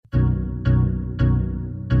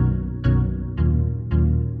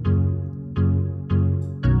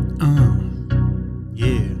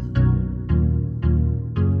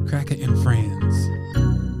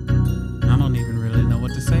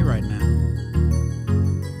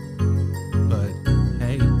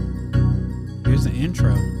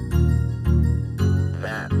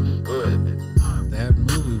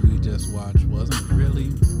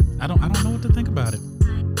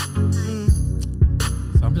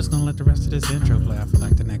just going to let the rest of this intro play out for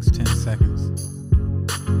like the next 10 seconds.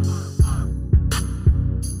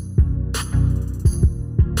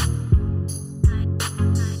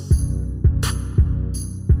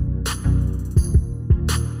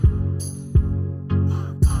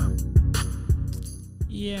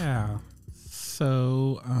 Yeah.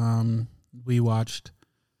 So, we watched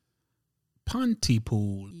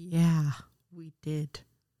Pontypool. Yeah, we did.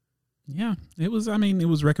 Yeah, it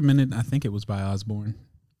was recommended. I think it was by Osborne.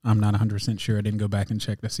 I'm not 100% sure. I didn't go back and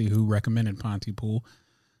check to see who recommended Pontypool.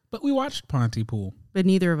 But we watched Pontypool. But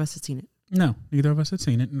neither of us had seen it. No, neither of us had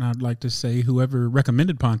seen it. And I'd like to say whoever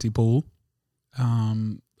recommended Pontypool,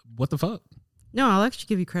 what the fuck? No, I'll actually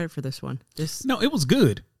give you credit for this one. No, it was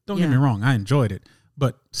good. Don't get me wrong. I enjoyed it.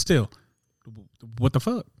 But still, what the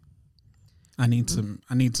fuck? I need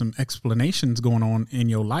some explanations going on in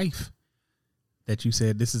your life that you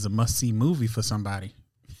said this is a must-see movie for somebody.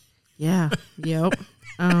 Yeah. Yep.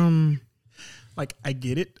 Like, I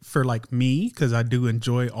get it for like me because I do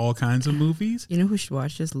enjoy all kinds of movies. You know who should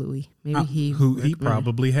watch this? Louis. Maybe he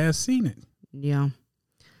probably has seen it. Yeah.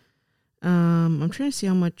 I'm trying to see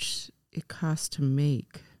how much it costs to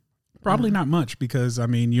make. Probably not much because, I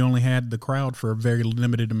mean, you only had the crowd for a very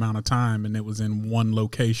limited amount of time and it was in one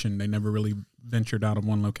location. They never really ventured out of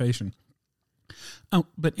one location. Oh,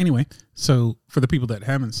 but anyway, so for the people that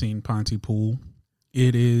haven't seen Pontypool,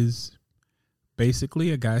 it is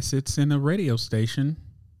basically a guy sits in a radio station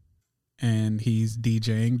and he's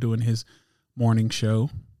DJing, doing his morning show,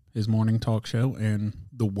 his morning talk show, and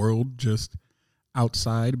the world just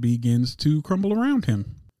outside begins to crumble around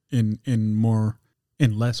him in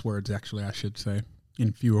less words, actually, I should say.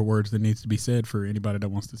 In fewer words than needs to be said for anybody that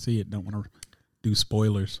wants to see it. Don't want to do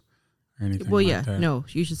spoilers or anything like that. Well, yeah, no,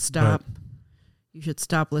 you should stop. You should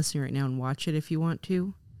stop listening right now and watch it if you want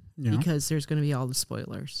to. Yeah. Because there's going to be all the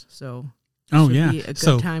spoilers. So, be a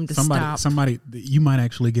good time to stop. Somebody, you might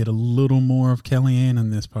actually get a little more of Kellyanne in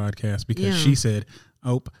this podcast because she said,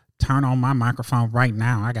 "Oh, turn on my microphone right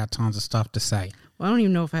now. I got tons of stuff to say." Well, I don't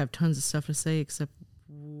even know if I have tons of stuff to say except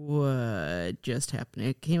what just happened.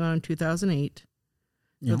 It came out in 2008.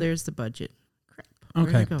 So there's the budget. Crap.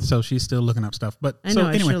 Okay, so she's still looking up stuff. But I know,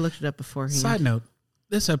 I should have looked it up beforehand. Side note,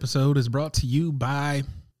 this episode is brought to you by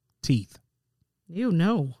teeth. You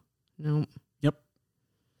know. No. Yep.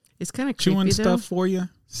 It's kind of creepy, chewing stuff for you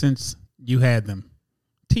since you had them.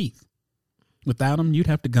 Teeth. Without them, you'd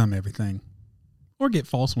have to gum everything. Or get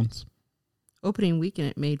false ones. Opening weekend,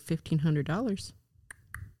 it made $1,500.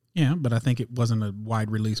 Yeah, but I think it wasn't a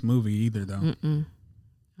wide release movie either, though.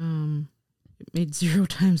 It made 0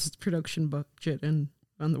 times its production budget and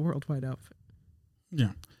on the worldwide outfit.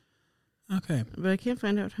 Yeah. Okay. But I can't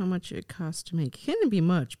find out how much it cost to make. It couldn't be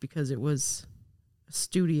much because it was a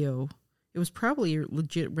studio. It was probably a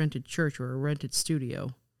legit rented church or a rented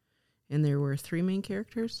studio. And there were 3 main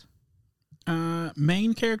characters?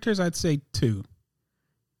 Main characters, I'd say 2.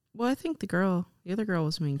 Well, I think the other girl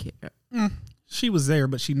was main character. She was there,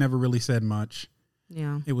 but she never really said much.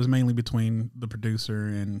 Yeah. It was mainly between the producer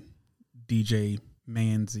and DJ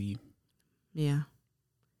Manzi. Yeah.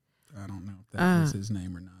 I don't know if that was his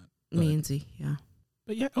name or not. Manzi, yeah.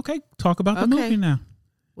 But yeah, okay. Talk about the movie now.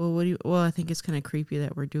 Well, I think it's kind of creepy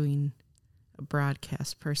that we're doing a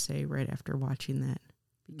broadcast per se right after watching that.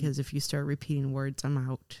 Because if you start repeating words, I'm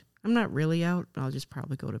out. I'm not really out. I'll just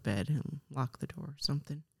probably go to bed and lock the door or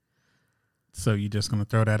something. So you're just going to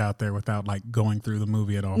throw that out there without like going through the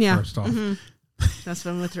movie at all first off? Mm-hmm. That's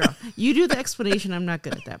what I'm going to throw. You do the explanation. I'm not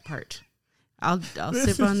good at that part. I'll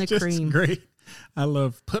sip on the cream. Great. I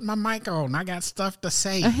love put my mic on. I got stuff to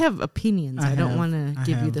say. I have opinions. I don't want to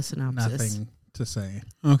give you the synopsis. Nothing to say.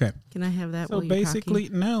 Okay. Can I have that? So basically,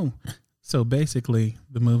 no. So basically,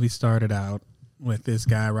 the movie started out with this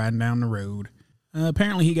guy riding down the road.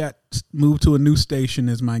 Apparently, he got moved to a new station,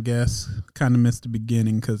 is my guess. Kind of missed the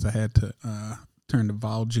beginning because I had to turn the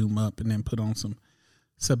volume up and then put on some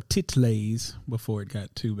subtitles before it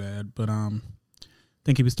got too bad. But I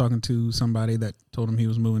think he was talking to somebody that told him he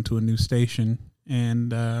was moving to a new station,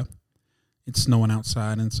 and it's snowing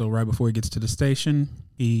outside. And so right before he gets to the station,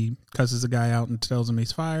 he cusses the guy out and tells him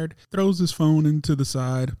he's fired, throws his phone into the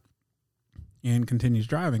side, and continues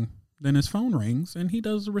driving. Then his phone rings, and he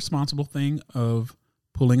does the responsible thing of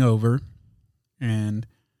pulling over and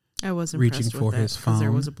reaching for his phone.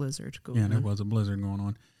 There was a blizzard going on. Yeah, there was a blizzard going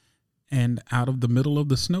on. And out of the middle of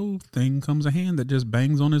the snow thing comes a hand that just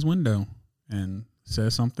bangs on his window and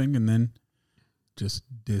says something and then just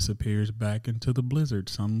disappears back into the blizzard.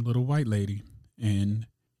 Some little white lady. And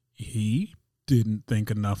he didn't think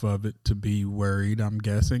enough of it to be worried, I'm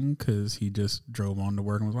guessing, because he just drove on to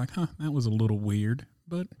work and was like, that was a little weird.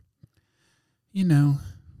 But, you know,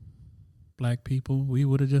 black people, we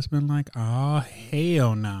would have just been like, oh,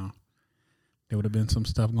 hell no. There would have been some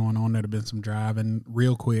stuff going on. There'd have been some driving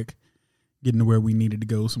real quick, getting to where we needed to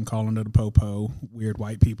go, some calling to the popo, weird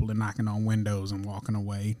white people and knocking on windows and walking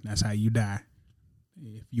away. That's how you die.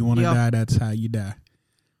 If you want to die, that's how you die.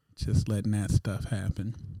 Just letting that stuff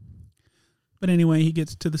happen. But anyway, he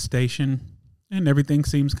gets to the station and everything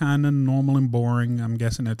seems kind of normal and boring. I'm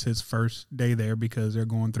guessing that's his first day there because they're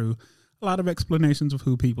going through a lot of explanations of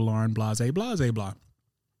who people are and blase, blase, blah.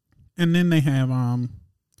 And then they have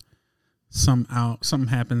something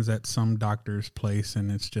happens at some doctor's place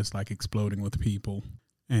and it's just like exploding with people.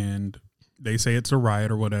 And they say it's a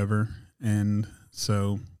riot or whatever. And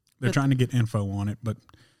so they're trying to get info on it, but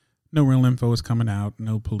no real info is coming out.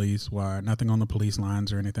 No police wire, nothing on the police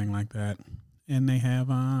lines or anything like that. And they have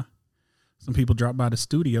some people drop by the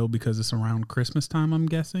studio because it's around Christmas time, I'm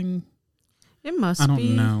guessing. It must be. I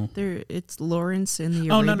don't know. It's Lawrence and the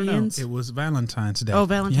No. Arabians. It was Valentine's Day. Oh,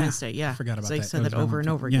 Valentine's Day, yeah. I forgot about that. They said that over and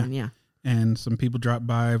over again, yeah. And some people dropped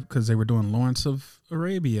by because they were doing Lawrence of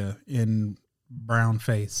Arabia in brown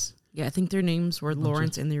face. Yeah, I think their names were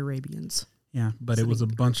Lawrence and the Arabians. Yeah, but it was a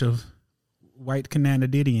bunch of white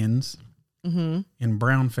Canadians in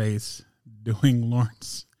brown face doing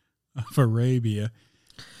Lawrence of Arabia.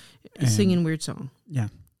 Singing weird song. Yeah.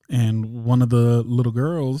 And one of the little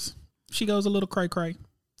girls, she goes a little cray-cray,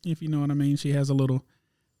 if you know what I mean. She has a little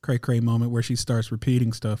cray-cray moment where she starts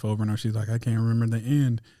repeating stuff over and over. She's like, I can't remember the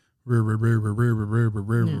end.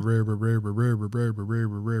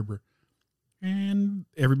 And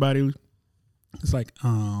everybody is like,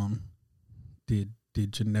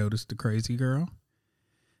 did you notice the crazy girl?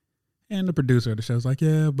 And the producer of the show's like,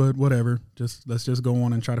 yeah, but whatever. Let's just go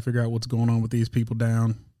on and try to figure out what's going on with these people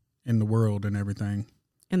down in the world and everything.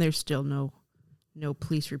 And there's still no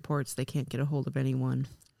police reports. They can't get a hold of anyone.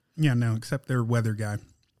 Yeah, no, except their weather guy.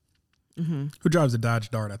 Who drives a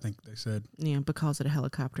Dodge Dart, I think they said. Yeah, but calls it a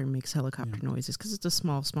helicopter and makes helicopter noises because it's a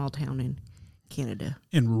small town in Canada.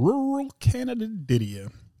 In rural Canada,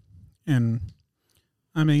 Didia. And,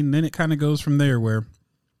 I mean, then it kind of goes from there where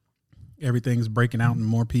everything's breaking out and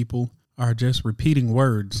more people are just repeating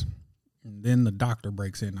words. And then the doctor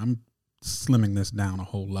breaks in. I'm slimming this down a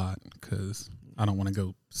whole lot because I don't want to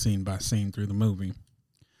go scene by scene through the movie.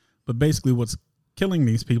 But basically what's killing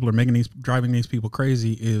these people or driving these people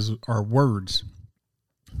crazy are words.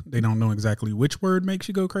 They don't know exactly which word makes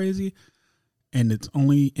you go crazy, and it's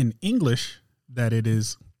only in English that it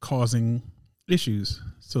is causing issues.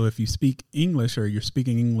 So if you speak English or you're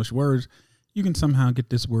speaking English words, you can somehow get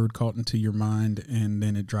this word caught into your mind, and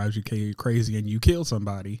then it drives you crazy and you kill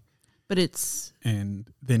somebody. And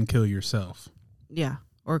then kill yourself. Yeah.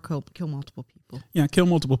 Or kill multiple people. Yeah, kill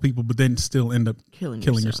multiple people, but then still end up killing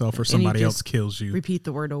yourself or somebody else kills you. Repeat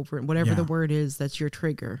the word over. Whatever the word is, that's your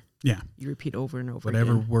trigger. Yeah. You repeat over and over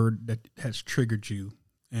Whatever again. word that has triggered you.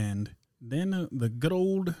 And then the good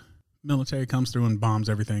old military comes through and bombs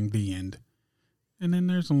everything, the end. And then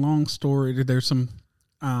there's a long story. There's some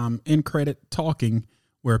in credit talking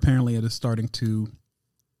where apparently it is starting to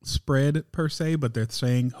spread per se, but they're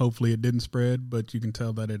saying hopefully it didn't spread, but you can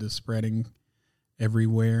tell that it is spreading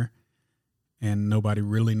everywhere and nobody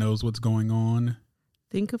really knows what's going on.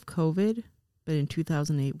 Think of COVID, but in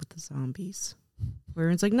 2008 with the zombies, where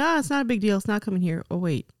it's like, nah, it's not a big deal. It's not coming here. Oh,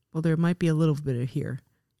 wait. Well, there might be a little bit of here.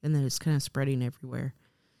 And then it's kind of spreading everywhere.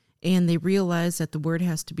 And they realize that the word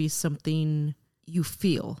has to be something you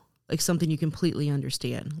feel, like something you completely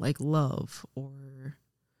understand, like love or...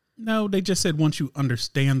 No, they just said once you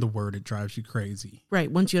understand the word, it drives you crazy.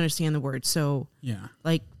 Right, once you understand the word. So, yeah,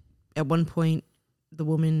 like at one point, the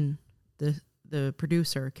woman, the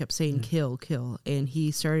producer kept saying kill, and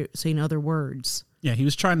he started saying other words. Yeah, he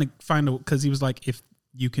was trying to find because he was like, if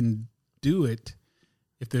you can do it,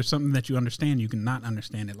 if there's something that you understand, you can not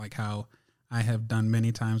understand it. Like how I have done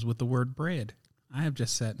many times with the word bread. I have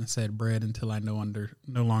just sat and said bread until I no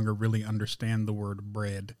longer really understand the word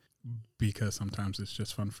bread, because sometimes it's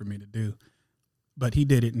just fun for me to do. But he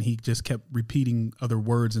did it, and he just kept repeating other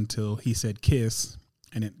words until he said kiss,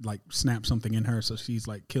 and it like snapped something in her. So she's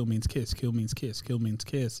like, kill means kiss, kill means kiss, kill means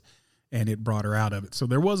kiss. And it brought her out of it. So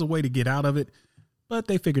there was a way to get out of it, but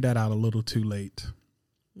they figured that out a little too late.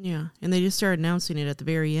 Yeah, and they just started announcing it at the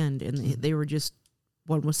very end, and they were just,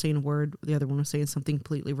 one was saying a word, the other one was saying something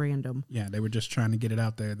completely random. Yeah, they were just trying to get it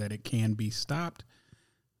out there that it can be stopped.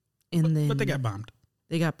 And but they got bombed.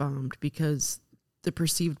 They got bombed because the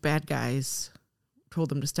perceived bad guys told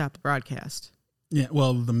them to stop the broadcast. Yeah,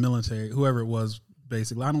 well, the military, whoever it was,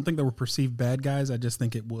 basically. I don't think they were perceived bad guys. I just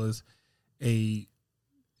think it was a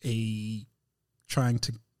trying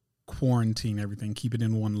to quarantine everything, keep it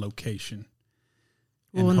in one location.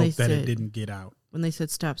 and when hope that it didn't get out. When they said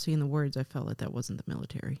stop saying the words, I felt like that wasn't the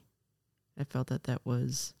military. I felt that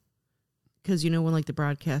was because when like the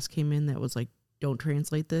broadcast came in that was like, don't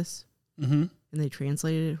translate this, Mm-hmm. and they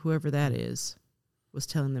translated it. Whoever that is was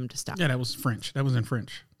telling them to stop. Yeah, that was French. That was in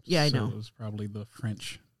French. Yeah, I So know. it was probably the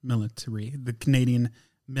French military, the Canadian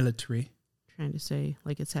military. Trying to say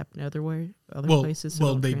like it's happened other Well, places.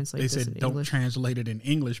 So they translate this said in don't English. translate it in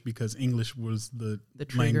English because English was the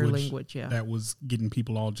trigger language. Yeah, that was getting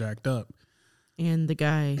people all jacked up. and the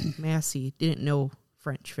guy Massey didn't know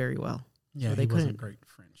French very well. Yeah, So they he wasn't couldn't- great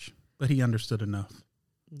French, but he understood enough,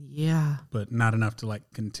 Yeah, but not enough to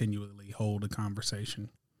like continually hold a conversation.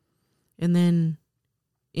 and then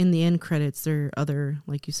in the end credits, there are other,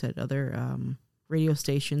 like you said, other radio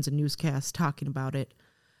stations and newscasts talking about it.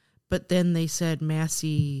 But then they said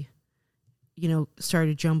Massey, started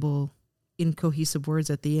to jumble incohesive words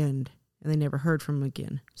at the end, and they never heard from him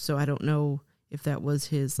again. So I don't know if that was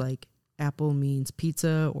his like apple means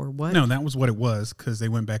pizza or what. No, that was what it was because they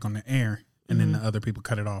went back on the air, and then Mhm. the other people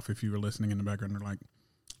cut it off. If you were listening in the background, they're like,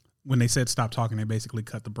 when they said stop talking, they basically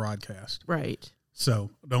cut the broadcast. Right.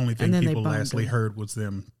 So the only thing And then they people bombed lastly him. heard was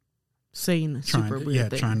them Saying a super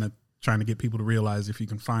weird thing. trying to get people to realize if you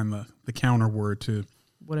can find the counter word to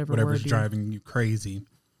Whatever's whatever's driving you crazy,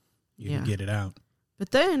 you Yeah. can get it out.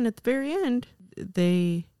 But then at the very end,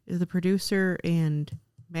 the producer and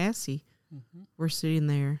Massey were sitting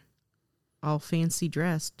there all fancy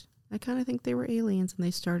dressed. I kind of think they were aliens and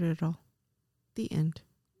they started it all. The end.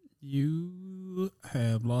 You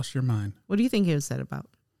have lost your mind. What do you think it was that about?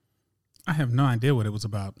 I have no idea what it was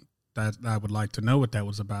about. That I would like to know what that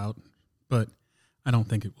was about, but I don't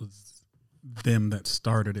think it was them that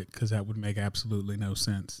started it because that would make absolutely no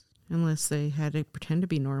sense. Unless they had to pretend to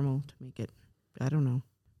be normal to make it, I don't know.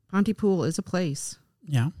 Pontypool is a place.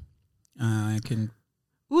 Yeah, I can.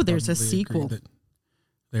 Ooh, there's a probably agree sequel. that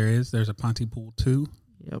There's a Pontypool 2.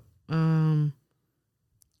 Yep.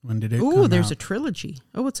 When did it Ooh, come there's out? a trilogy.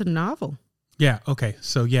 Oh, it's a novel. Yeah, okay.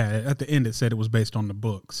 So yeah, at the end it said it was based on the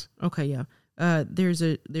books. Okay, yeah. There's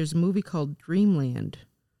a movie called Dreamland,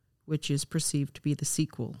 which is perceived to be the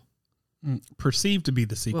sequel. Perceived to be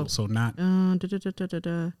the sequel, Well, so not.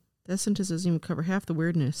 That sentence doesn't even cover half the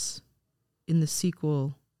weirdness in the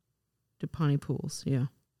sequel to Pontypools. Yeah.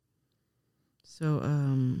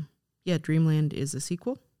 So, yeah, Dreamland is a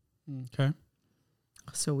sequel. Okay.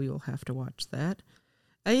 So we will have to watch that.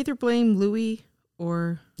 I either blame Louis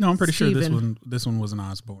or No, I'm pretty sure Steven. this one was an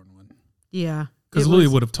Osborne one. Yeah. Because it Louis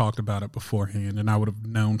was- would have talked about it beforehand, and I would have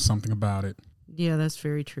known something about it. Yeah, that's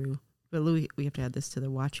very true. But Louis, we have to add this to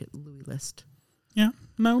the watch it Louis list. Yeah.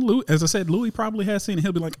 No, Louis, as I said, Louis probably has seen it.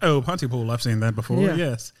 He'll be like, oh, Pontypool, I've seen that before. Yeah.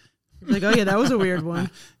 Yes. Like, oh yeah, that was a weird one.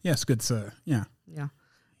 Yes, good sir. Yeah. Yeah.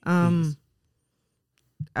 Yes.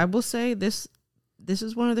 I will say this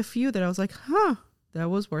is one of the few that I was like, huh, that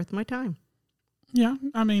was worth my time. Yeah.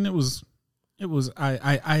 I mean, it was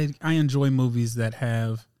I enjoy movies that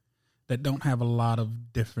don't have a lot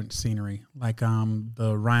of different scenery. Like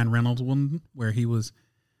the Ryan Reynolds one where he was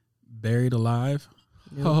buried alive.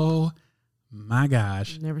 Nope. Oh my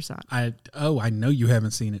gosh. Never saw it. I know you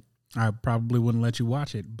haven't seen it. I probably wouldn't let you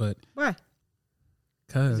watch it, but Why?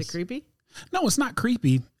 cause Is it creepy? no, it's not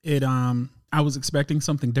creepy. It I was expecting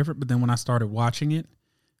something different, but then when I started watching it,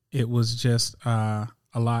 it was just a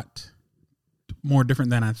lot more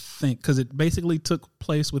different than I think because it basically took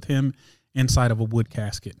place with him inside of a wood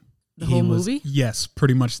casket. The whole movie? Yes,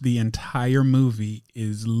 pretty much the entire movie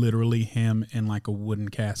is literally him in like a wooden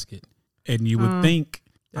casket. And you would think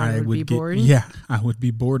that I would would be get boring? yeah, I would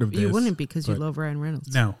be bored of this. You wouldn't because you but love Ryan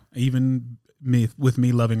Reynolds. No, even with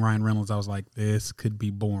me loving Ryan Reynolds, I was like, this could be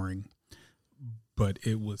boring. But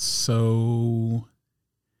it was so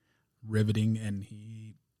riveting, and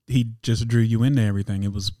he just drew you into everything.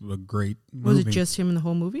 It was a great movie. Was it just him in the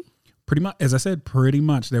whole movie? Pretty much, as I said, pretty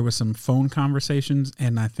much. There were some phone conversations,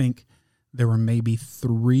 and I think there were maybe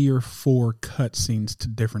 3 or 4 cut scenes to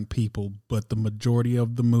different people, but the majority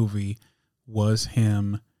of the movie was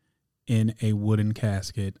him in a wooden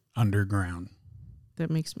casket underground. That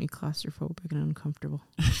makes me claustrophobic and uncomfortable.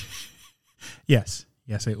 Yes,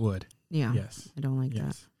 it would. Yeah. Yes, I don't like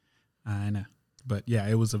yes, I know. But yeah,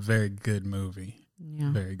 it was a very good movie. that.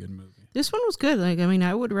 Yeah. Very good movie. This one was good. Like, I mean,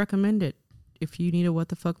 I would recommend it if you need a what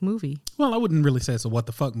the fuck movie. Well, I wouldn't really say it's a what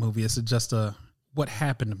the fuck movie. It's just a what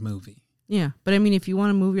happened movie. Yeah. But I mean, if you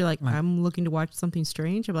want a movie like Like- I'm looking to watch something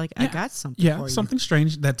strange, I'm like, I Yeah. got something Yeah, for you. something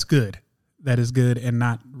strange that's good. That is good and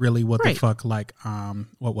not really what Right. the fuck like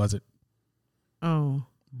what was it? Oh.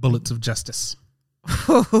 Bullets of Justice.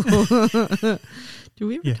 Do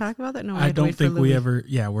we ever Yes. talk about that? No, I don't think we ever.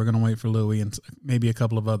 Yeah, we're gonna wait for Louis and maybe a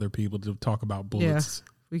couple of other people to talk about Bullets.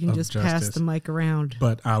 We can of just pass Justice. the mic around.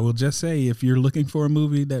 But I will just say, if you're looking for a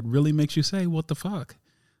movie that really makes you say, "What the fuck,"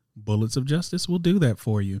 Bullets of Justice will do that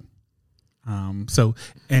for you. So,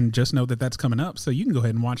 and just know that that's coming up, so you can go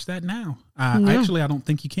ahead and watch that now. Actually, I don't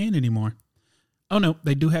think you can anymore. Oh no,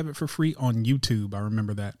 they do have it for free on YouTube. I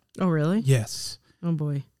remember that. Oh, really? Yes, Oh,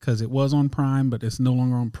 boy. because it was on Prime, but it's no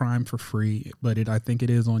longer on Prime for free. But I think it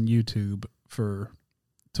is on YouTube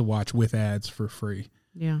to watch with ads for free.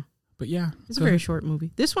 Yeah. But yeah, It's a go very ahead. short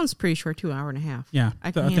movie. This one's pretty short, too, hour and a half. Yeah, I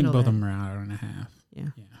I can think handle both that. of them are an hour and a half. Yeah.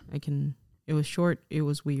 Yeah. It was short. It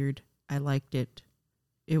was weird. I liked it.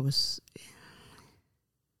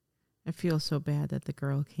 I feel so bad that the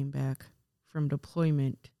girl came back from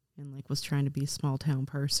deployment and like was trying to be a small town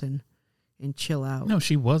person and chill out. No,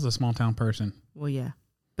 she was a small town person. Well, yeah.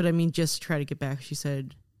 But I mean, just to try to get back, she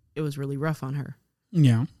said it was really rough on her.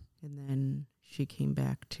 Yeah. And then she came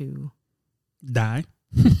back to Die.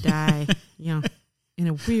 die, in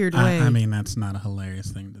a weird way. I mean, that's not a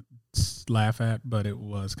hilarious thing to laugh at, but it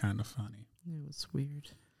was kind of funny. It was weird.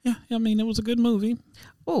 Yeah, I mean, it was a good movie.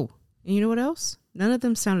 Oh, and you know what else? None of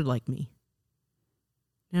them sounded like me.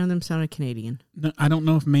 None of them sounded Canadian. No, I don't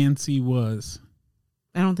know if Mancy was.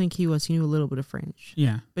 I don't think he was. He knew a little bit of French.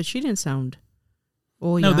 Yeah. But she didn't sound...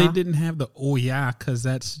 Oh, No, yeah. they didn't have the oh yeah, because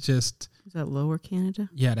that's just... Is that Lower Canada?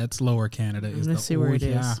 Yeah, that's Lower Canada. I'm Is gonna the see where oh it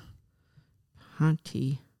yeah. is.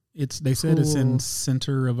 Ponty, They said it's in Cool.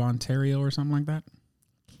 center of Ontario or something like that.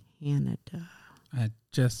 Canada. I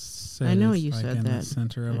just said I know it's you like said in that. the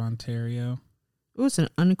center of Yeah. Ontario. It was an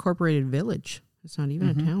unincorporated village. It's not even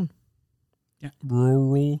Mhm. a town. Yeah,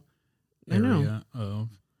 rural I know. area of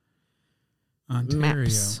Ontario.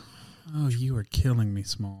 Maps. Oh, you are killing me,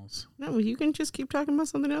 Smalls. No, you can just keep talking about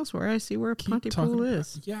something else where I see where Keep Pontypool talking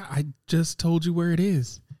is. about- yeah, I just told you where it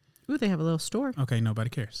is. Ooh, they have a little store. Okay, nobody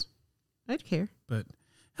cares. I'd care. But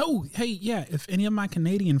oh, hey, yeah, if any of my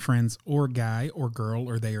Canadian friends or guy or girl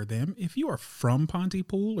or they or them, if you are from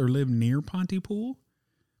Pontypool or live near Pontypool,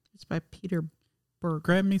 It's by Peter Berg.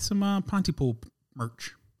 grab me some Pontypool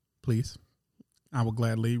merch, please. I will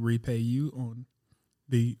gladly repay you on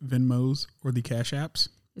the Venmos or the Cash Apps.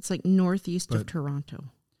 It's like northeast of But-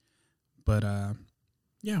 Toronto. But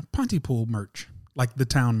yeah, Pontypool merch, like the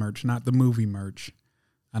town merch, not the movie merch.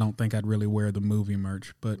 I don't think I'd really wear the movie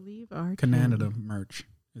merch, but Leave our Canada town. merch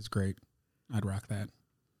is great. I'd rock that.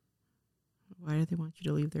 Why do they want you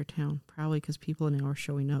to leave their town? Probably because people now are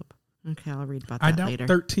showing up. Okay, I'll read about that I doubt later.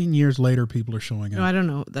 13 years later people are showing No, I up. don't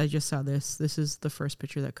know. I just saw this. This is the first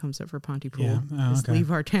picture that comes up for Pontypool. Yeah. Oh, Just okay. leave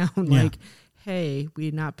our town. Yeah. Like, hey, we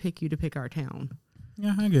did not pick you to pick our town.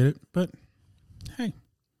 Yeah, I get it. But hey,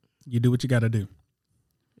 you do what you got to do.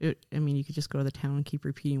 I mean, you could just go to the town and keep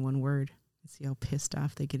repeating one word and see how pissed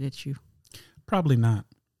off they get at you. Probably not,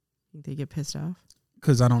 Think they get pissed off?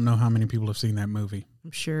 because I don't know how many people have seen that movie. I'm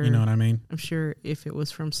sure. You know what I mean? I'm sure if it was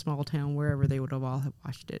from small town, wherever, they would have all have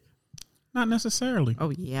watched it. Not necessarily. Oh,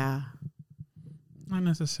 yeah. Not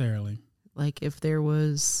necessarily. Like if there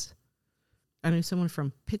was, I knew someone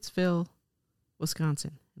from Pittsville,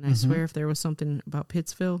 Wisconsin. And I Mhm. swear if there was something about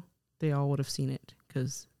Pittsville, they all would have seen it.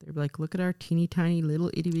 Because they're like, look at our teeny tiny little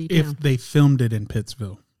itty bitty If town. they filmed it in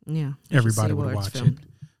Pittsville, Yeah. you should everybody see would where it's watch it. filmed.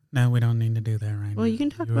 No, we don't need to do that right now. Well, you can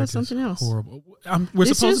talk You are about just something else. Horrible. We're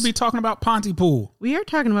This supposed is- to be talking about Pontypool. We are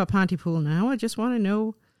talking about Pontypool now. I just want to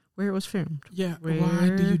know where it was filmed. Yeah. Why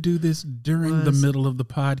Where do you do this during the was- middle of the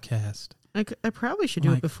podcast? I probably should do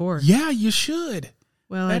Like, it before. Yeah, you should.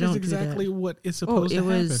 Well, I That is don't exactly do that. what is Oh, supposed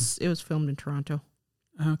it to was filmed in Toronto.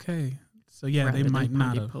 happen. Okay. So yeah, rather they than might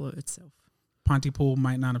not have. Pontypool itself. Pontypool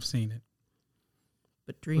might not have seen it.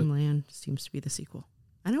 But Dreamland seems to be the sequel.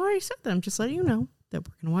 I know I already said that. I'm just letting you know that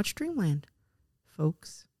we're going to watch Dreamland,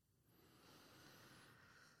 folks.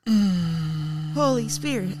 Holy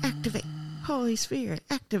Spirit, activate. Holy Spirit,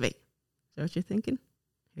 activate. Is that what you're thinking?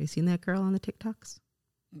 Have you seen that girl on the TikToks?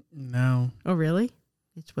 No. Oh, really?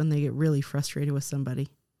 It's when they get really frustrated with somebody.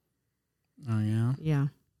 Oh yeah. Yeah.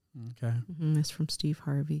 Okay. It's from Steve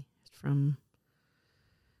Harvey. It's from,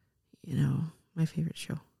 my favorite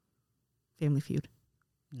show, Family Feud.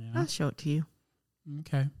 Yeah. I'll show it to you.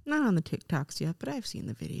 Okay. Not on the TikToks yet, but I've seen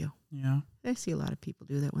the video. Yeah. I see a lot of people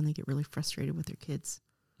do that when they get really frustrated with their kids.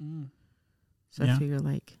 Mm. So Yeah. I figure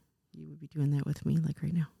like you would be doing that with me, like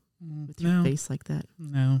right now, with your No. face like that.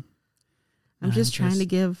 No. I'm just trying to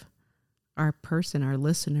give our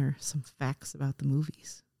listener, some facts about the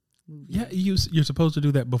movies. Yeah, you're supposed to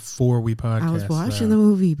do that before we podcast. I was watching the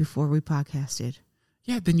movie before we podcasted.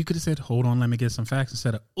 Yeah, then you could have said, hold on, let me get some facts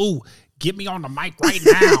instead of, oh, get me on the mic right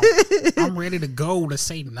now. I'm ready to go to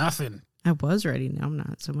say nothing. I was ready. Now I'm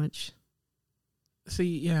not so much.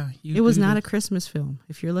 See, yeah. It was not a Christmas film.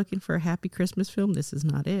 If you're looking for a happy Christmas film, this is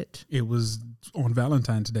not it. It was on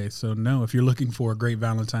Valentine's Day. So, no, if you're looking for a great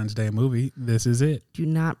Valentine's Day movie, this is it. Do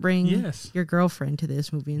not bring Yes. your girlfriend to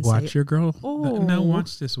this movie and Watch say, your girl. Oh. No,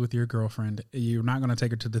 watch this with your girlfriend. You're not going to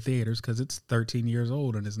take her to the theaters because it's 13 years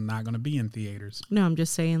old and it's not going to be in theaters. No, I'm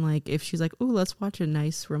just saying, like, if she's like, oh, let's watch a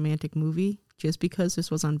nice romantic movie, just because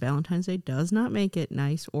this was on Valentine's Day does not make it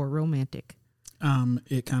nice or romantic.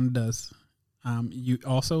 It kind of does.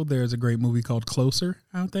 There's a great movie called Closer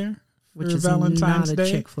out there, which is not a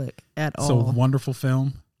chick flick at all. It's a wonderful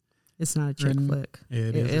film. It's not a chick flick.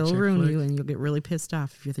 It'll ruin you, and you'll get really pissed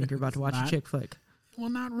off if you think you're about to watch a chick flick. It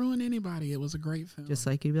will not ruin anybody. It was a great film. Just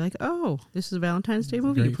like you'd be like, oh, this is a Valentine's Day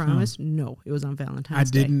movie, you promised? No, it was on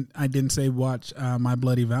Valentine's Day. I didn't say watch My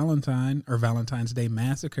Bloody Valentine or Valentine's Day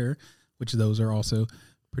Massacre, which those are also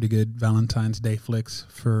pretty good Valentine's Day flicks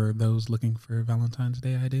for those looking for Valentine's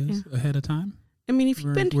Day ideas ahead of time. I mean, if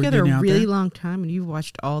you've been together a really long time and you've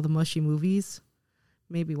watched all the mushy movies,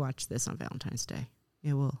 maybe watch this on Valentine's Day.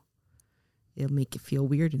 It'll make you feel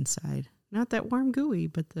weird inside. Not that warm gooey,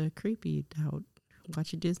 but the creepy out.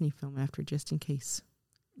 Watch a Disney film after, just in case.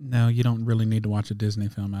 No, you don't really need to watch a Disney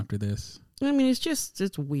film after this. I mean,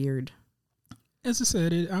 it's weird. As I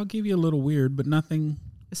said, I'll give you a little weird, but nothing.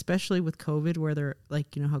 Especially with COVID, where they're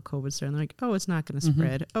like, you know how COVID's starting. They're like, oh, it's not going to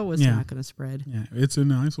spread. Oh, it's not going to spread. Yeah, it's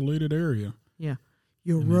an isolated area. Yeah,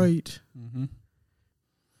 you're right. Mm-hmm.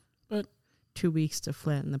 But 2 weeks to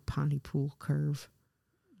flatten the Pontypool curve.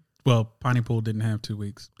 Well, Pontypool didn't have 2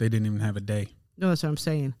 weeks. They didn't even have a day. No, that's what I'm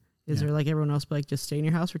saying. Is there like everyone else, like, just stay in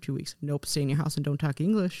your house for 2 weeks? Nope, stay in your house and don't talk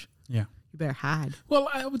English. Yeah. You better hide. Well,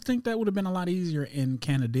 I would think that would have been a lot easier in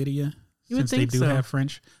Canadidia since they do have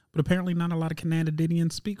French. But apparently not a lot of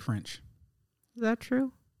Canadidians speak French. Is that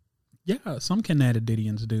true? Yeah, some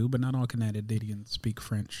Canadidians do, but not all Canadidians speak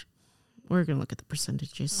French. We're going to look at the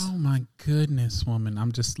percentages. Oh, my goodness, woman.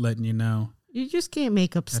 I'm just letting you know. You just can't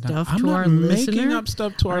make up stuff to our listener. I'm not making up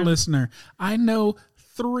stuff to our listener. I know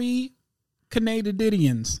 3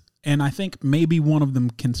 Canadidians, and I think maybe one of them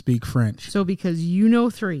can speak French. So because you know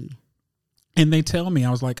 3. And they tell me,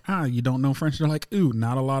 I was like, you don't know French? They're like, ooh,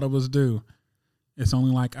 not a lot of us do. It's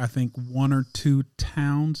only like, I think 1 or 2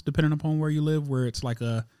 towns, depending upon where you live, where it's like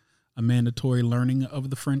a mandatory learning of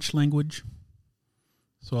the French language.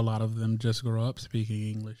 So a lot of them just grow up speaking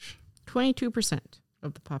English. 22%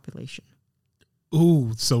 of the population.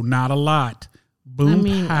 Ooh, so not a lot. Boom, I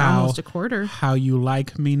mean, pow, almost a quarter. How you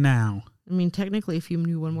like me now. I mean, technically, if you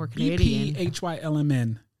knew one more Canadian.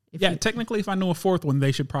 BPHYLMN. Yeah, technically, if I knew a 4th one,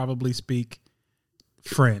 they should probably speak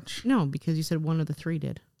French. No, because you said one of the 3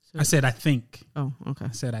 did. So I said I think. Oh, okay.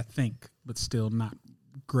 I said I think, but still not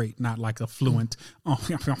great, not like a fluent. That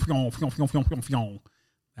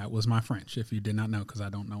was my French, if you did not know, because I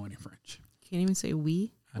don't know any French. Can't even say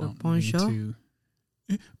oui or bonjour.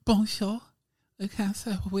 Bonjour. I can't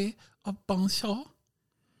say oui or bonjour.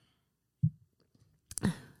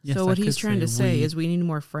 Yes, so what he's trying to say is we need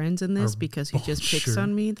more friends in this because he just picks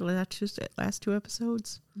on me the last 2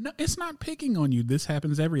 episodes. No, it's not picking on you. This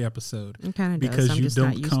happens every episode. It kind of does. Because you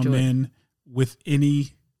don't come in with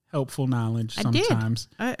any helpful knowledge sometimes.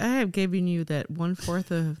 I have given you that 1/4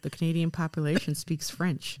 of the Canadian population speaks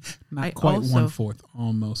French. Not quite 1/4,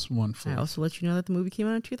 almost 1/4. I also let you know that the movie came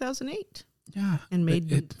out in 2008. Yeah. And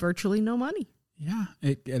made virtually no money. Yeah.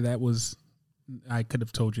 I could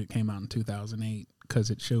have told you it came out in 2008 because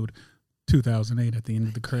it showed 2008 at the end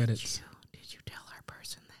of the credits. Did you tell our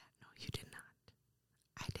person that? No, you did not.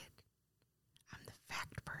 I did. I'm the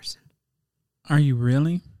fact person. Are you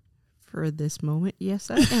really? For this moment, yes,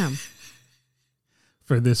 I am.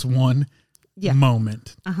 For this one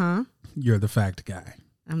moment. Uh-huh. You're the fact guy.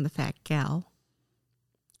 I'm the fact gal.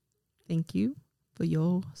 Thank you for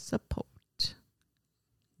your support.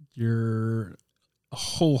 You're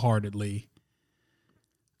wholeheartedly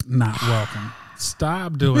not welcome.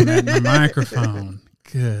 Stop doing that in the microphone.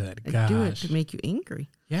 Good gosh. I do it to make you angry.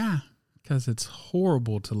 Yeah, because it's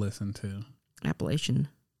horrible to listen to. Appalachian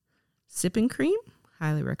sipping cream,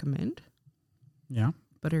 highly recommend. Yeah.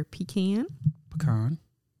 Butter pecan. Pecan.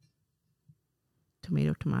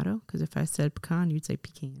 Tomato, because if I said pecan, you'd say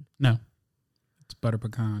pecan. No, it's butter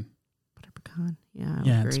pecan. Butter pecan, yeah,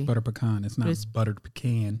 I agree. It's butter pecan. It's not buttered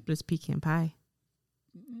pecan. But it's pecan pie.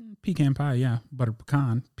 Pecan pie, yeah. Butter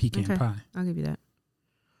pecan, pecan pie. I'll give you that.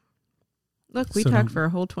 Look, we talked for a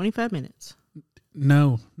whole 25 minutes.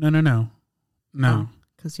 No.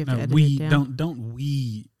 Because you have to edit it down. Don't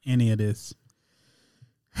we any of this.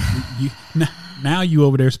 Now you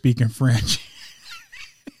over there speaking French.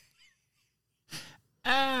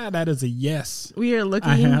 That is a yes. We are looking.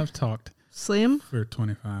 I have talked Slim for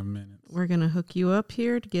 25 minutes. We're going to hook you up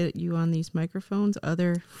here to get you on these microphones.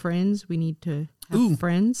 Other friends, we need to have Ooh.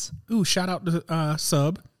 friends. Ooh, shout out to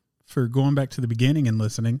Sub for going back to the beginning and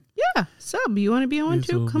listening. Yeah, Sub, you want to be on This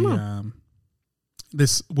too? will Come be, on.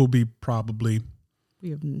 This will be probably We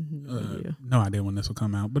have no idea. no idea when this will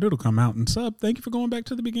come out, but it'll come out. And Sub, thank you for going back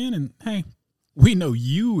to the beginning. Hey, we know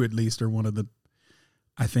you at least are one of the,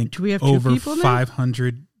 I think, Do we have two over people now?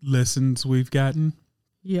 500 listens we've gotten.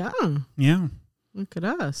 Yeah, Yeah, look at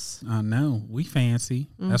us. I know. We fancy.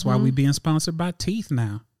 That's why we being sponsored by Teeth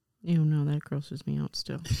now. You know, that grosses me out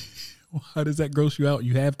still. How does that gross you out?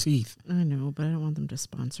 You have teeth. I know, but I don't want them to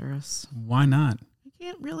sponsor us. Why not? I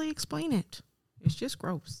can't really explain it. It's just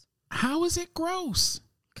gross. How is it gross?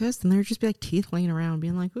 Because then there'd just be like teeth laying around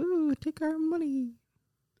being like, ooh, take our money.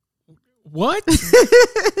 What?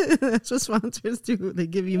 That's what sponsors do. They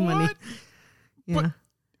give you money. What? Yeah.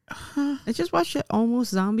 I just watched an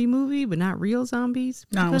almost zombie movie, but not real zombies.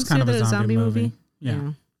 No, it was Consider kind of a that zombie movie.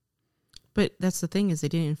 Yeah. But that's the thing is they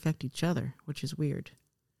didn't infect each other, which is weird.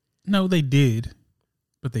 No, they did,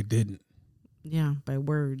 but they didn't. Yeah, by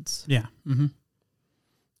words. Yeah. Mm-hmm.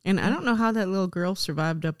 And I don't know how that little girl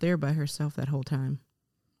survived up there by herself that whole time.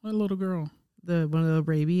 What little girl? One of the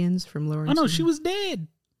Arabians from Lawrence. Oh, no, she was dead.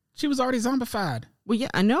 She was already zombified. Well, yeah,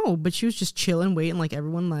 I know, but she was just chilling, waiting like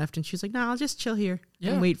everyone left. And she's like, no, I'll just chill here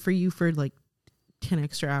and wait for you for like 10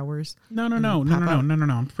 extra hours. No.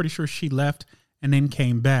 I'm pretty sure she left and then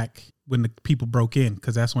came back when the people broke in,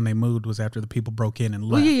 because that's when they moved, was after the people broke in and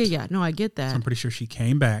left. Well, yeah. No, I get that. So I'm pretty sure she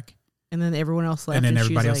came back. And then everyone else left. And then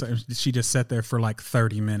everybody she's else, she just sat there for like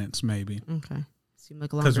 30 minutes maybe. Okay. Seemed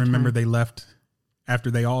like a long Because remember, time. they left,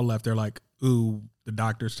 after they all left, they're like, ooh, the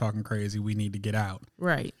doctor's talking crazy. We need to get out.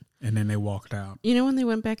 Right. And then they walked out. You know when they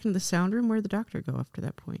went back into the sound room, where'd the doctor go after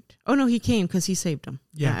that point? Oh, no, he came because he saved him.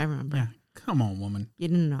 Yeah, I remember. Yeah. Come on, woman. Yeah,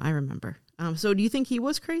 no, I remember. So do you think he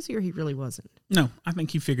was crazy or he really wasn't? No, I think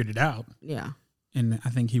he figured it out. Yeah. And I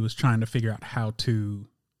think he was trying to figure out how to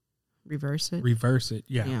Reverse it? reverse it.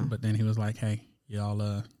 Yeah. But then he was like, hey,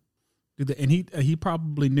 y'all do that. And he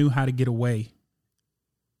probably knew how to get away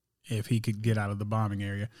if he could get out of the bombing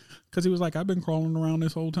area. Because he was like, I've been crawling around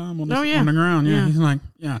this whole time on the ground. Yeah. He's like,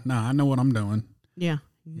 I know what I'm doing. Yeah.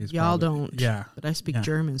 He's Y'all probably, don't. Yeah. But I speak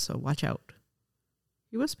German, so watch out.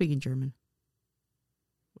 He was speaking German.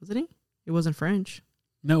 Wasn't he? It wasn't French.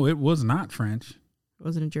 No, it was not French.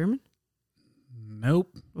 Wasn't it German?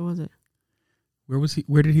 Nope. What was it? Where was he?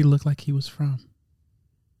 Where did he look like he was from?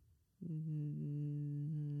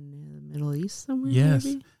 The Middle East somewhere? Yes.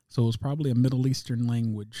 Maybe? So it was probably a Middle Eastern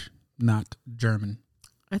language, not German.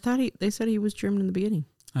 I thought they said he was German in the beginning.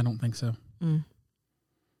 I don't think so. Mm.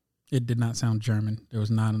 It did not sound German. There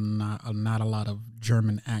was not a lot of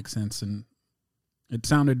German accents, and it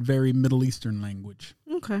sounded very Middle Eastern language.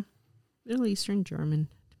 Okay. Middle Eastern, German,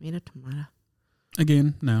 tomato.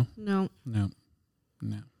 Again, no.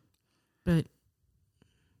 But,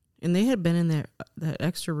 and they had been in that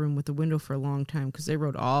extra room with the window for a long time because they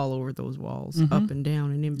wrote all over those walls, up and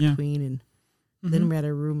down and in between. And then we had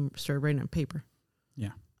a room, started writing on paper.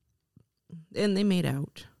 Yeah. And they made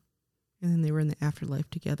out. And then they were in the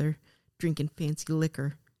afterlife together, drinking fancy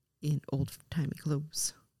liquor in old-timey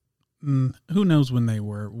clothes. Who knows when they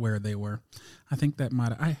were, where they were. I think that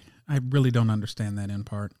might, I really don't understand that in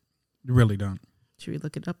part. Really don't. Should we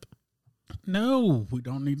look it up? No, we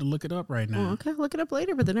don't need to look it up right now. Oh, okay, look it up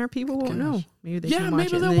later, but then our people won't know. Maybe they can watch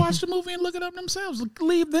maybe it. they'll watch the movie and look it up themselves.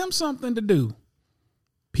 Leave them something to do.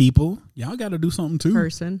 People, y'all got to do something too.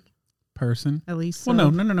 Person. At least. Well,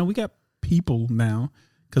 no. We got people now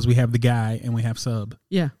because we have the guy and we have sub.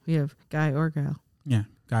 Yeah, we have guy or gal. Yeah,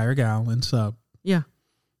 guy or gal and sub. Yeah.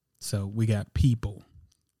 So we got people.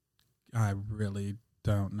 I really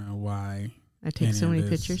don't know why. I take so many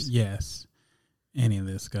pictures. Yes. Any of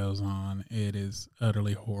this goes on. It is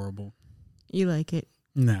utterly horrible. You like it?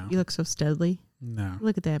 No. You look so steadily. No.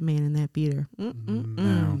 Look at that man in that beater.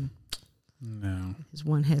 No. His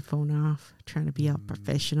one headphone off, trying to be all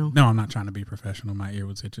professional. No, I'm not trying to be professional. My ear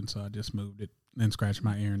was itching, so I just moved it and scratched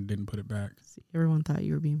my ear and didn't put it back. See, everyone thought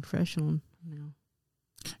you were being professional. No.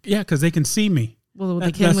 Yeah, because they can see me. Well,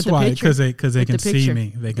 they can with the why, picture. Because they can see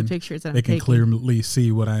me. They can. The pictures that they can clearly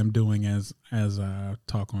see what I am doing as I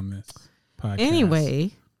talk on this podcast.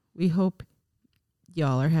 Anyway, we hope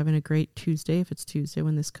y'all are having a great Tuesday. If it's Tuesday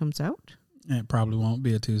when this comes out, it probably won't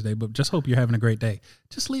be a Tuesday, but just hope you're having a great day.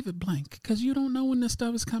 Just leave it blank because you don't know when this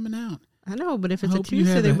stuff is coming out. I know, but if it's a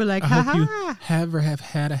Tuesday, they'll be like, "Ha ha!" Have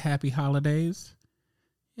had a happy holidays.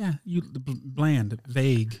 Yeah, bland,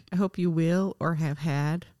 vague. I hope you will or have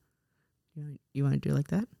had. You want to do it like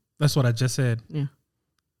that? That's what I just said. Yeah.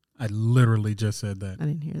 I literally just said that. I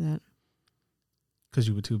didn't hear that. Because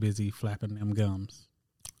you were too busy flapping them gums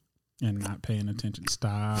and not paying attention.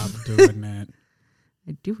 Stop doing that.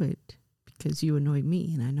 I do it because you annoy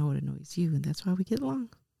me and I know it annoys you, and that's why we get along.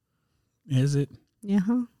 Is it? Yeah,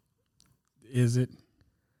 huh? Is it?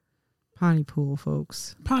 Pontypool,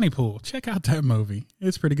 folks. Pontypool. Check out that movie.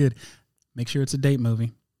 It's pretty good. Make sure it's a date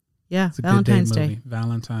movie. Yeah, It's a Valentine's good date Day. movie.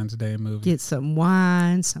 Valentine's Day movie. Get some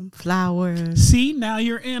wine, some flowers. See, now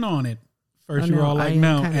you're in on it. First you were all like,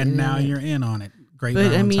 no, and now you're in on it. Great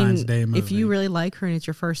but Valentine's Day movie. If you really like her and it's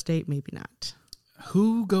your first date, maybe not.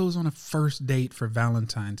 Who goes on a first date for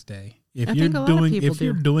Valentine's Day? If I you're think a lot of doing people if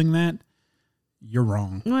you're do. doing that, you're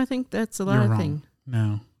wrong. No, I think that's a lot You're of wrong. thing.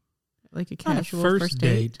 No. Like a Not casual a first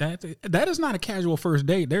date. That is not a casual first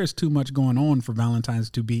date. There's too much going on for Valentine's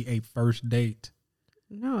to be a first date.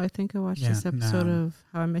 No, I think I watched Yeah, this episode no. of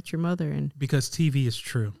How I Met Your Mother, and Because TV is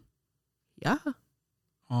true. yeah,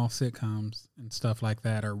 All sitcoms and stuff like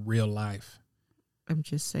that are real life. I'm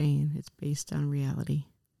just saying it's based on reality.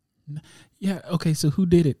 Yeah, okay, so who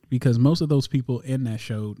did it? Because most of those people in that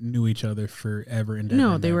show knew each other forever and ever.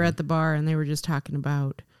 No, and they were ever. at the bar and they were just talking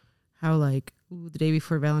about how like the day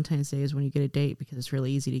before Valentine's Day is when you get a date because it's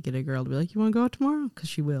really easy to get a girl to be like, you want to go out tomorrow? Because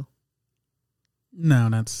she will. No,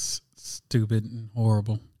 that's stupid and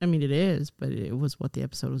horrible. I mean, it is, but it was what the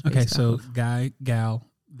episode was based Okay, off so of. guy, gal,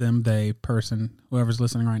 them, they, person, whoever's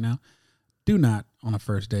listening right now, do not on a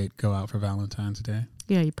first date go out for Valentine's Day.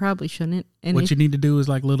 Yeah, you probably shouldn't. And What if- you need to do is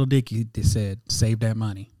like Little Dicky said, save that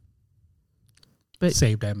money. But-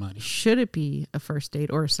 save that money. should it be a first date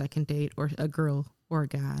or a second date or a girl or a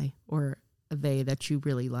guy or a they that you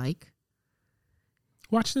really like?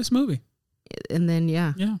 Watch this movie. And then,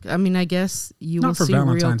 yeah. Yeah. I mean, I guess you will Not for see real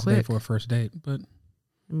Valentine's Day quick. for a first date, but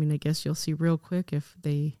I mean, I guess you'll see real quick if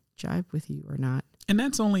they jive with you or not. and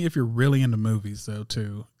that's only if you're really into movies though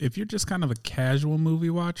too. If you're just kind of a casual movie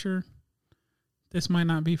watcher, this might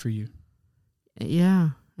not be for you. Yeah.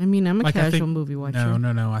 I mean, I'm a Like, I casual think- movie watcher.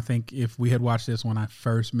 No. I think if we had watched this when I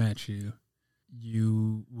first met you,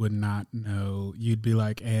 you would not know. You'd be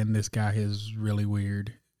like, and this guy is really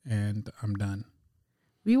weird, and I'm done.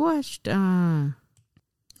 We watched,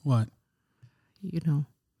 What? you know.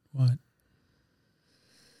 What?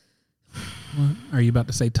 What? Are you about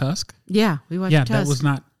to say Tusk? Yeah, we watched Yeah, Tusk. that was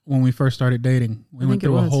not when we first started dating. We I went think it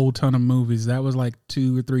through a was. whole ton of movies. That was like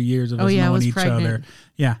 2 or 3 years of Oh, us yeah, I knowing was each pregnant. other.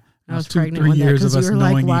 Yeah. I was 2 or pregnant 3 with that years of because us you were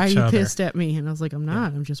like, knowing why are each you other. pissed at me? And I was like, I'm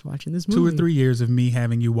not. I'm just watching this movie. 2 or 3 years of me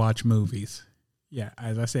having you watch movies. Yeah,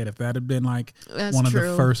 as I said, if that had been like That's one true.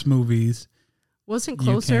 of the first movies, Wasn't you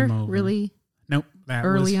Closer came over. really? nope, that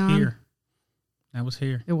Early was on? here. That was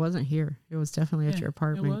here. It wasn't here. It was definitely at Yeah, your it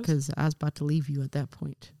apartment was. because I was about to leave you at that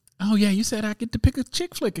point. Oh yeah, you said I get to pick a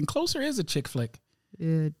chick flick, and Closer is a chick flick.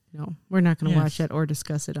 No, we're not going to Yes. watch that or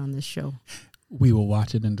discuss it on this show. We will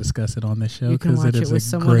watch it and discuss it on this show You can because watch it it is with a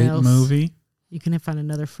someone great else. movie. You can find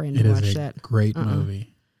another friend It to is watch a that. great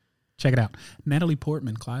movie. Check it out. Natalie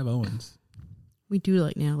Portman, Clive Owens. We do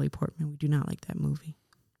like Natalie Portman. We do not like that movie.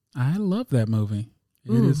 I love that movie.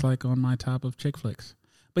 It Ooh. is like on my top of chick flicks.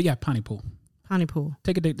 But yeah, Pontypool. Pontypool.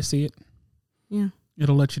 Take a date to see it. Yeah.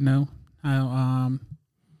 It'll let you know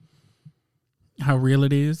how real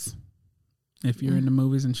it is if you're Yeah. into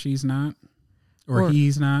movies and she's not, or Or-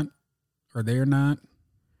 he's not, or they're not,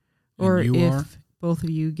 and Or you if are. both of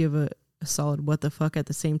you give a solid what the fuck at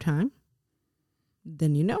the same time,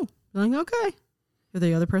 then you know. You're like, okay. If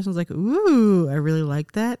the other person's like, ooh, I really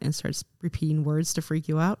like that, and starts repeating words to freak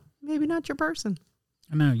you out, maybe not your person.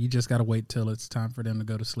 I know, you just got to wait till it's time for them to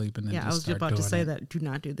go to sleep and then Yeah, I just was start about to doing say it. that. Do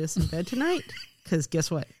not do this in bed tonight, because guess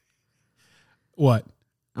what? What?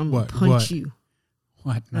 I'm going What? to punch What? you.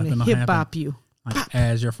 What? I'm Nothing going will to hip happen. bop you. Like,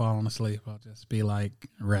 as you're falling asleep, I'll just be like,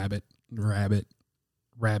 rabbit, rabbit,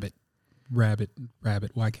 rabbit, rabbit,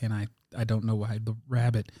 rabbit. Why can't I don't know why. The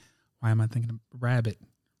rabbit. Why am I thinking of rabbit,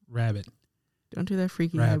 rabbit, Don't do that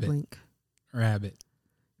freaky eye Rabbit. blink. rabbit?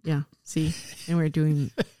 Yeah, see? And we're doing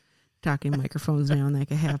talking microphones now, and that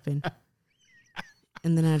could happen.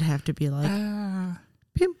 And then I'd have to be like,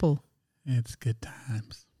 pimple. It's good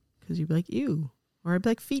times. Because you'd be like, ew. Or I'd be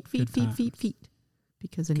like, feet. Good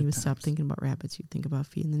Because then you Good would stop times. thinking about rabbits. You'd think about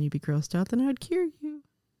feet, and then you'd be grossed out. Then I'd cure you.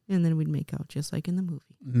 And then we'd make out just like in the movie.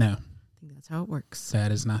 No, I think that's how it works.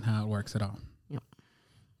 that is not how it works at all. Yep.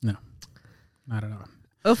 No, not at all.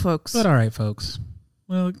 Oh, folks. But all right, folks.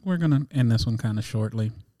 Well, we're going to end this one kind of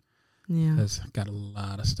shortly Yeah. because I've got a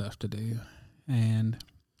lot of stuff to do.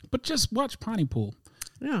 But just watch Pontypool.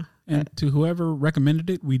 Yeah. And to whoever recommended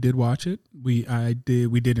it, we did watch it. We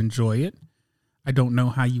did enjoy it. I don't know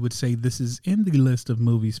how you would say this is in the list of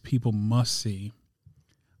movies people must see,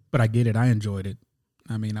 but I get it. I enjoyed it.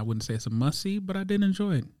 I mean, I wouldn't say it's a must see, but I did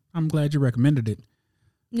enjoy it. I'm glad you recommended it.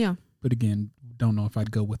 Yeah. But again, don't know if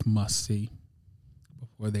I'd go with must see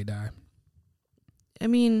before they die. I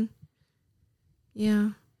mean, yeah.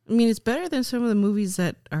 I mean, it's better than some of the movies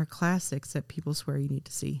that are classics that people swear you need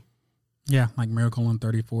to see. Yeah, like Miracle on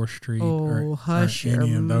 34th Street. Oh, hush your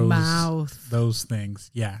any of mouth. Those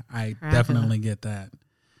things. Yeah, I Cracker. definitely get that.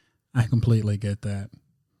 I completely get that.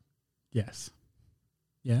 Yes.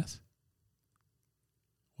 Yes?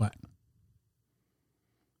 What?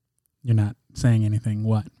 You're not saying anything.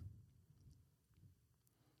 What?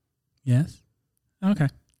 Yes? Okay.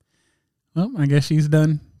 Well, I guess she's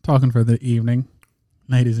done talking for the evening,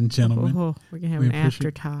 ladies and gentlemen. We're going to have an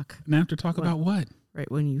after talk. An after talk about what? Right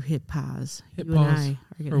when you hit pause. Hit you pause and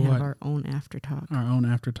I are going to have our own after talk. Our own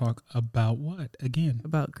after talk about what? Again?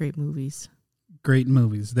 About great movies. Great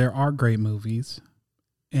movies. There are great movies.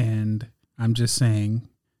 And I'm just saying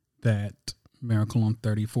that Miracle on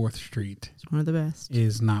 34th Street It's one of the best.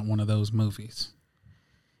 is not one of those movies.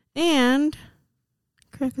 And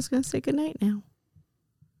Cracker's going to say goodnight now.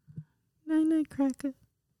 Night-night, Cracker.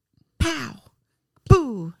 Pow!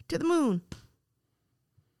 Boo! To the moon.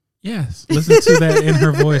 Yes, listen to that in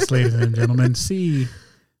her voice, ladies and gentlemen. See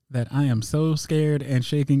that I am so scared and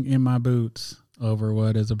shaking in my boots over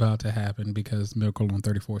what is about to happen because Miracle on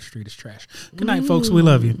 34th Street is trash. Good night, folks. We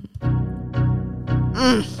love you.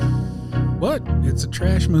 What? It's a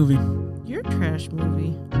trash movie. You're a trash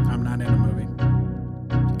movie. I'm not in a movie.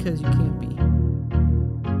 Because you can't be.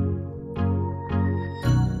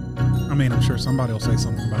 I mean, I'm sure somebody will say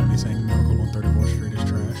something about me saying Miracle on 34th Street is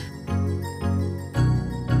trash.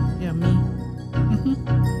 Yeah, me.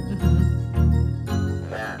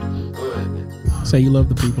 That's good. Say you love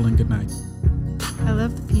the people and good night. I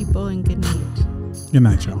love the people and good night. Good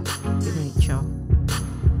night, y'all. Good night, y'all.